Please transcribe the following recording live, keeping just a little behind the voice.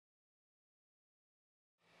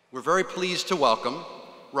We're very pleased to welcome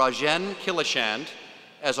Rajen Kilachand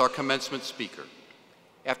as our commencement speaker.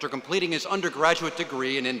 After completing his undergraduate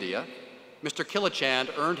degree in India, Mr. Kilachand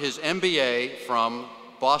earned his MBA from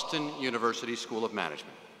Boston University School of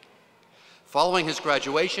Management. Following his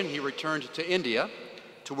graduation, he returned to India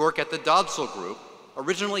to work at the Dodsal Group,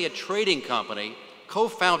 originally a trading company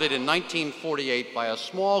co-founded in 1948 by a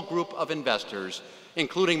small group of investors,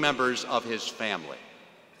 including members of his family.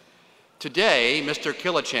 Today, Mr.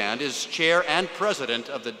 Kilachand is chair and president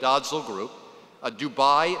of the Dodsal Group, a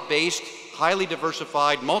Dubai-based, highly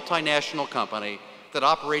diversified multinational company that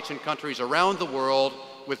operates in countries around the world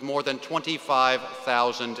with more than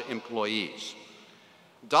 25,000 employees.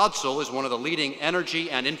 Dodsal is one of the leading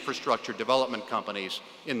energy and infrastructure development companies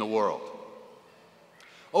in the world.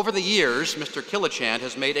 Over the years, Mr. Kilachand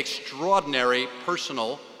has made extraordinary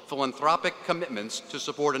personal philanthropic commitments to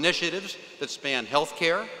support initiatives that span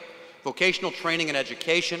healthcare, vocational training and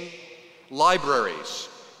education, libraries,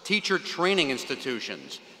 teacher training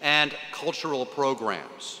institutions, and cultural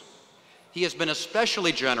programs. He has been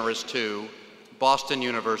especially generous to Boston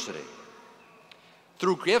University.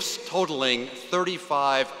 Through gifts totaling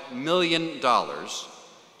 $35 million,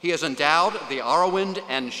 he has endowed the Aravind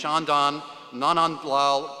and Chandan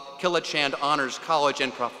Nanandlal Kilachand Honors College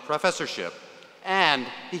and Professorship, and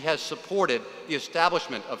he has supported the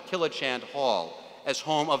establishment of Kilachand Hall as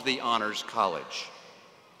home of the Honors College.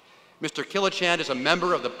 Mr. Kilachand is a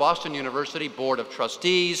member of the Boston University Board of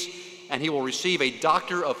Trustees, and he will receive a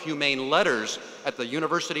Doctor of Humane Letters at the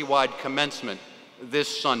university-wide commencement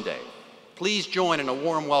this Sunday. Please join in a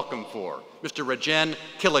warm welcome for Mr. Rajen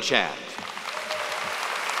Kilachand.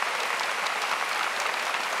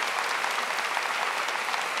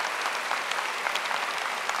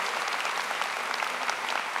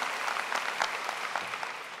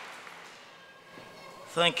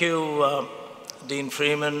 Thank you, Dean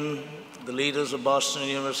Freeman, the leaders of Boston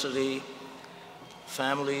University,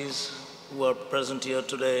 families who are present here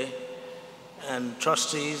today, and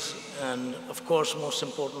trustees, and of course, most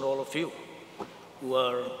important, all of you who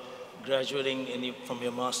are graduating from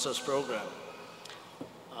your master's program.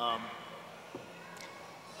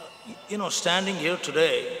 Standing here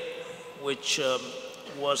today, which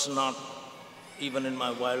was not even in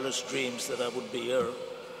my wildest dreams that I would be here,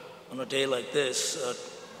 on a day like this,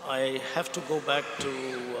 I have to go back to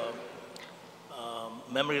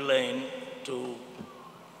memory lane to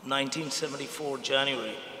 1974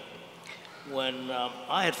 January, when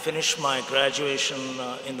I had finished my graduation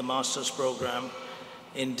in the master's program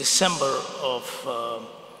in December of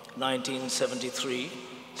 1973,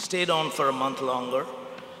 stayed on for a month longer,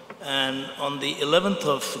 and on the 11th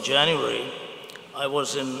of January, I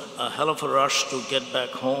was in a hell of a rush to get back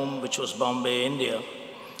home, which was Bombay, India,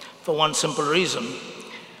 for one simple reason.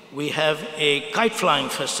 We have a kite flying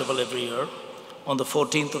festival every year on the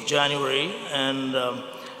 14th of January, and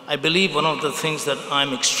I believe one of the things that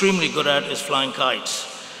I'm extremely good at is flying kites.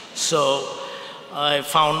 So I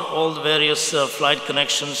found all the various flight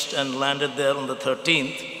connections and landed there on the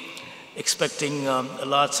 13th, expecting a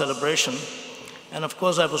large celebration. And of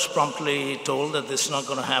course, I was promptly told that this is not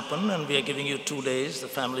going to happen, and we are giving you 2 days, the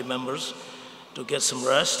family members, to get some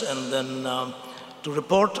rest, and then to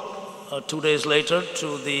report 2 days later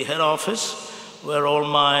to the head office, where all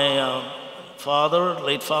my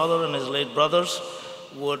late father and his late brothers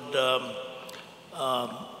would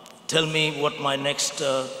tell me what my next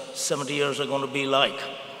 70 years are going to be like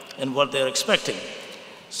and what they're expecting.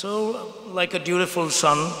 So, like a dutiful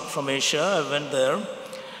son from Asia, I went there,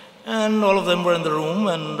 and all of them were in the room,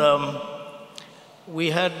 and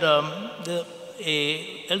we had an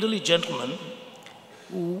elderly gentleman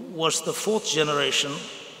who was the 4th generation.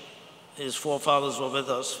 His forefathers were with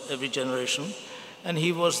us every generation, and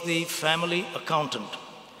he was the family accountant,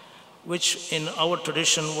 which in our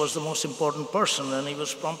tradition was the most important person, and he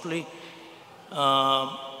was promptly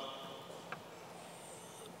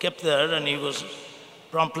kept there, and he was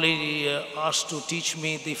promptly asked to teach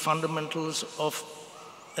me the fundamentals of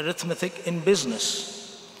arithmetic in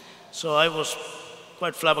business. So I was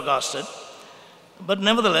quite flabbergasted. But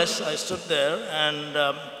nevertheless, I stood there, and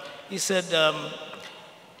he said,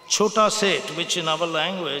 Chota Seth, which in our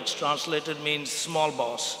language translated means small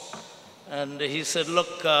boss. And he said,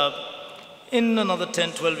 look, in another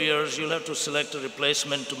 10, 12 years, you'll have to select a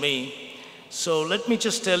replacement to me. So let me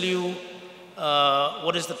just tell you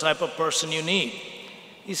what is the type of person you need.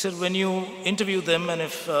 He said, when you interview them, and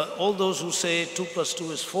if all those who say 2 +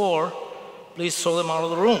 2 is 4, please throw them out of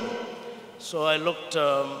the room. So I looked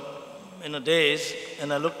in a daze,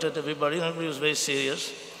 and I looked at everybody, and everybody was very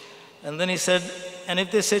serious. And then he said, and if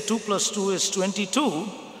they say 2 + 2 is 22,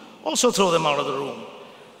 also throw them out of the room.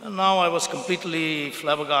 And now I was completely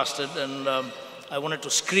flabbergasted, and I wanted to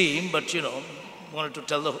scream, but wanted to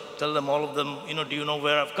tell them, all of them, do you know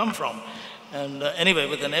where I've come from? And anyway,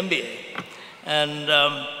 with an MBA. And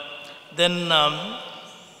then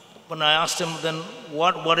when I asked him, then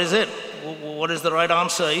what is it? What is the right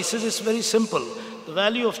answer? He says, it's very simple. The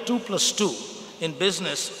value of 2 plus 2 in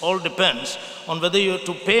business all depends on whether you're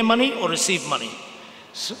to pay money or receive money.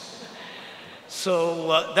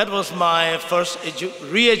 So that was my first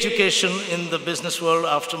re-education in the business world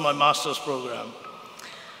after my master's program.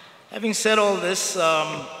 Having said all this,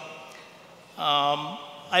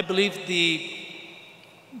 I believe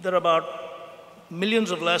there are about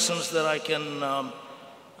millions of lessons that I can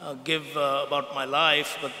give about my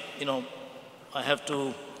life, but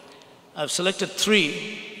I've selected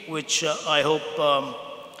 3, which I hope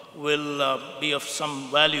will be of some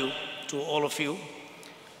value to all of you.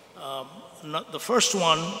 The first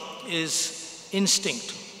one is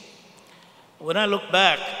instinct. When I look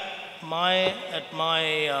back at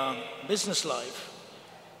my business life,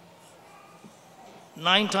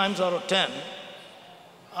 9 times out of 10,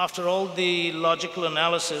 after all the logical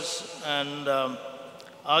analysis and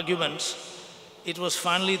arguments, it was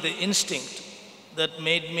finally the instinct that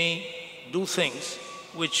made me do things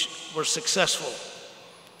which were successful.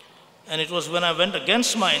 And it was when I went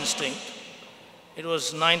against my instinct, it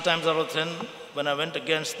was 9 times out of 10 when I went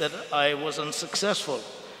against that I was unsuccessful.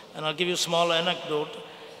 And I'll give you a small anecdote.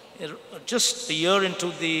 Just a year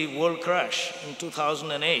into the world crash in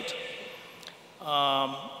 2008,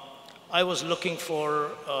 I was looking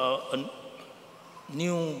for a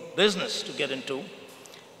new business to get into.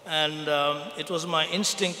 And it was my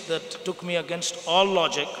instinct that took me against all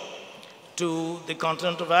logic to the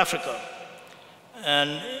continent of Africa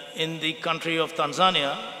and in the country of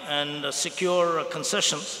Tanzania, and secure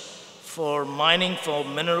concessions for mining for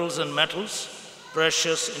minerals and metals,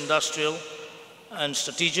 precious, industrial, and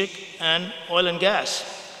strategic, and oil and gas.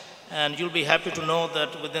 And you'll be happy to know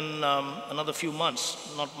that within another few months,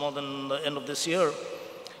 not more than the end of this year,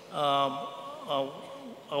 my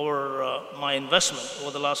investment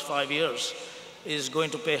over the last 5 years is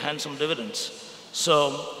going to pay handsome dividends.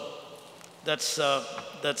 So that's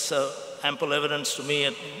ample evidence to me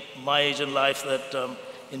at my age in life that,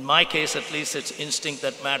 in my case at least, it's instinct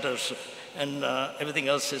that matters, and everything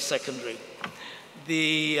else is secondary.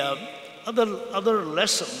 The other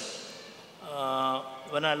lesson,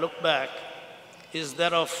 when I look back, is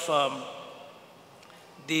that of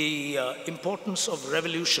the importance of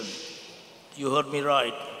revolution. You heard me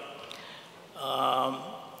right.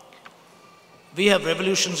 We have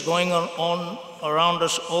revolutions going on around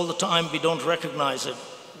us all the time. We don't recognize it.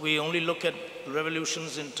 We only look at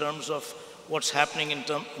revolutions in terms of what's happening in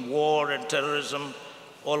war and terrorism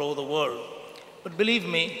all over the world. But believe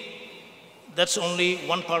me, that's only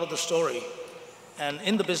one part of the story. And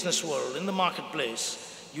in the business world, in the marketplace,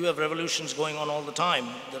 you have revolutions going on all the time.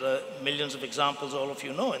 There are millions of examples all of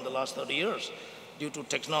you know in the last 30 years, due to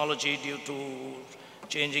technology, due to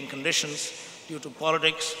changing conditions, due to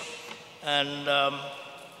politics. And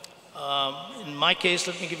in my case,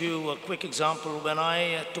 let me give you a quick example. When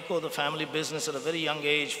I took over the family business at a very young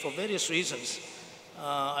age, for various reasons,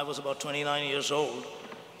 I was about 29 years old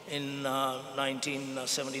in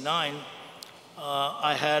 1979.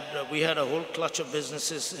 We had a whole clutch of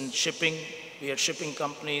businesses in shipping. We had shipping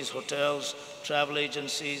companies, hotels, travel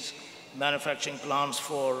agencies, manufacturing plants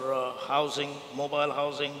for housing, mobile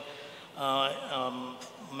housing,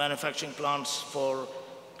 manufacturing plants for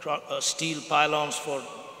steel pylons for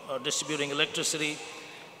distributing electricity,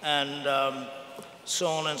 and so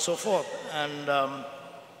on and so forth. And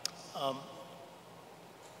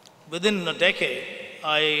within a decade,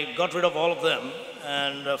 I got rid of all of them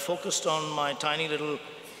and focused on my tiny little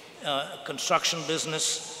construction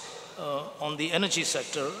business on the energy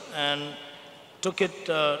sector, and took it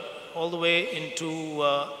all the way into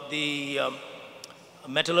the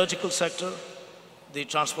metallurgical sector, the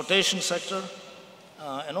transportation sector,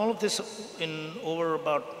 and all of this over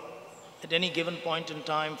about, at any given point in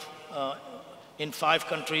time, in 5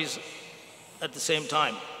 countries at the same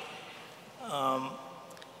time.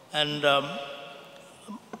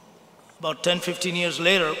 About 10, 15 years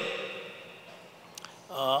later,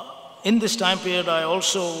 in this time period, I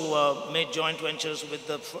also made joint ventures with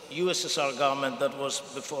the USSR government that was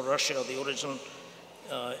before Russia, the original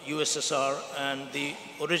USSR, and the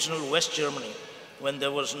original West Germany, when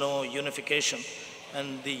there was no unification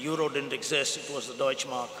and the euro didn't exist. It was the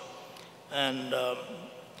Deutschmark.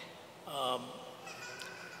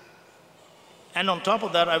 And on top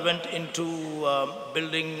of that, I went into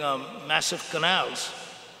building massive canals,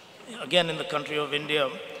 again in the country of India,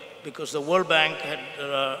 because the World Bank had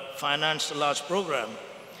financed a large program,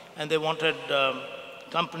 and they wanted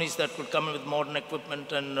companies that could come in with modern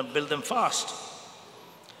equipment and build them fast.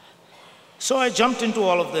 So I jumped into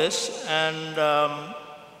all of this, and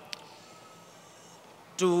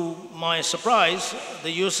to my surprise,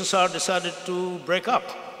 the USSR decided to break up.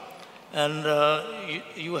 And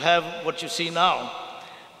you have what you see now,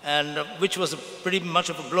 and which was pretty much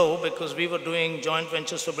of a blow, because we were doing joint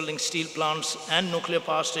ventures for building steel plants and nuclear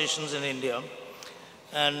power stations in India.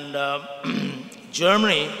 And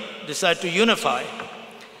Germany decided to unify.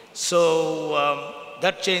 So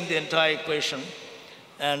that changed the entire equation.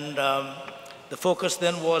 And the focus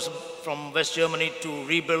then was from West Germany to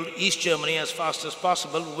rebuild East Germany as fast as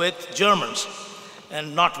possible with Germans,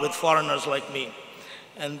 and not with foreigners like me.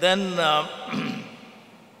 And then,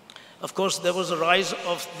 of course, there was a rise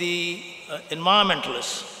of the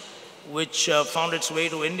environmentalists, which found its way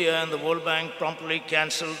to India, and the World Bank promptly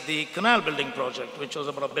canceled the canal building project, which was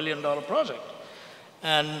about $1 billion project.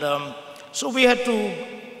 And so we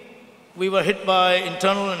were hit by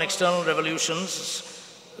internal and external revolutions.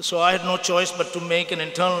 So I had no choice but to make an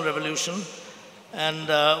internal revolution. And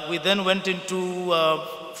we then went into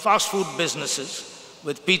fast food businesses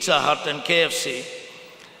with Pizza Hut and KFC.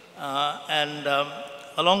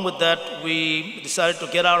 Along with that, we decided to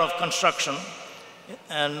get out of construction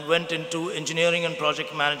and went into engineering and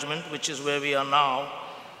project management, which is where we are now,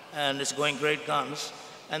 and it's going great guns.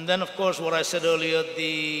 And then, of course, what I said earlier,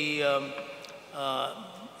 the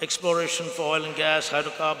exploration for oil and gas,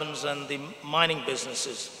 hydrocarbons, and the mining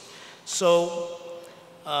businesses. So,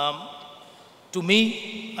 to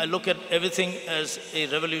me, I look at everything as a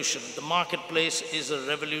revolution. The marketplace is a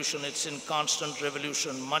revolution. It's in constant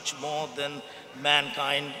revolution, much more than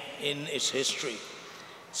mankind in its history.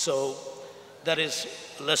 So that is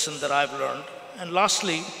a lesson that I've learned. And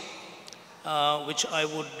lastly, which I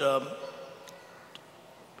would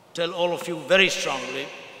tell all of you very strongly,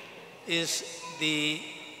 is the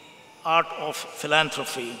art of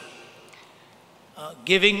philanthropy.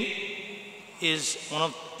 Giving is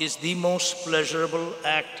the most pleasurable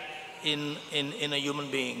act in a human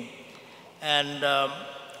being. And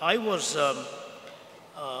I was,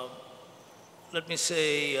 let me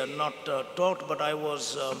say, not taught, but I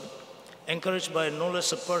was encouraged by no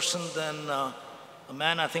less a person than a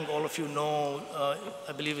man I think all of you know,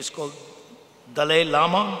 I believe is called Dalai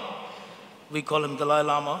Lama. We call him Dalai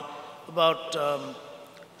Lama. About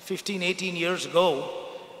 15, 18 years ago,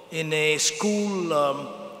 in a school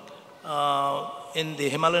in the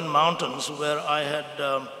Himalayan mountains, where I had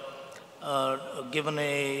given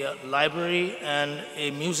a library and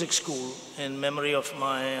a music school in memory of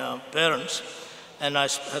my parents. And I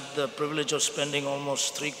had the privilege of spending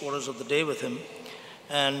almost 3/4 of the day with him.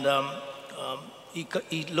 And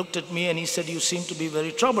he looked at me and he said, "You seem to be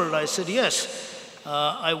very troubled." I said, "Yes,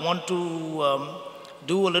 I want to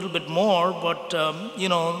do a little bit more, but you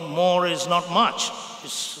know, more is not much.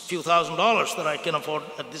 It's a few $1,000s that I can afford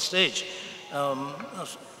at this stage."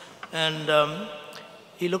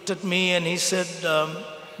 He looked at me and he said,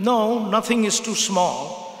 "No, nothing is too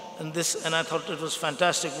small." And I thought it was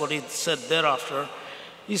fantastic what he said thereafter.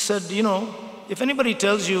 He said, "You know, if anybody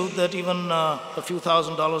tells you that even a few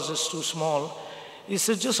 $1,000s is too small," he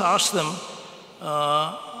said, "just ask them,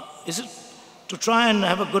 is it to try and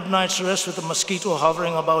have a good night's rest with a mosquito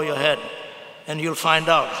hovering above your head, and you'll find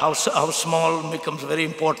out how small becomes very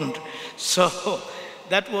important." So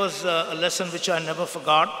that was a lesson which I never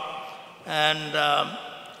forgot, and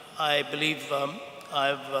I believe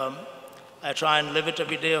I try and live it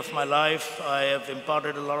every day of my life. I have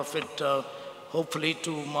imparted a lot of it, hopefully,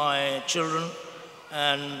 to my children,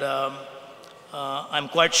 and I'm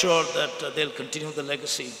quite sure that they'll continue the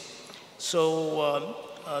legacy. So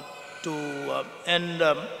to end,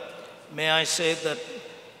 may I say that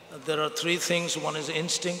there are three things. One is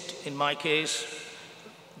instinct, in my case,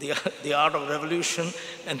 the art of revolution,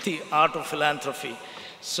 and the art of philanthropy.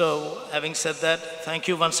 So having said that, thank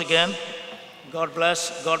you once again. God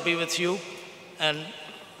bless, God be with you, and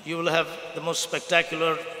you will have the most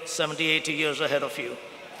spectacular 70, 80 years ahead of you.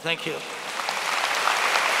 Thank you.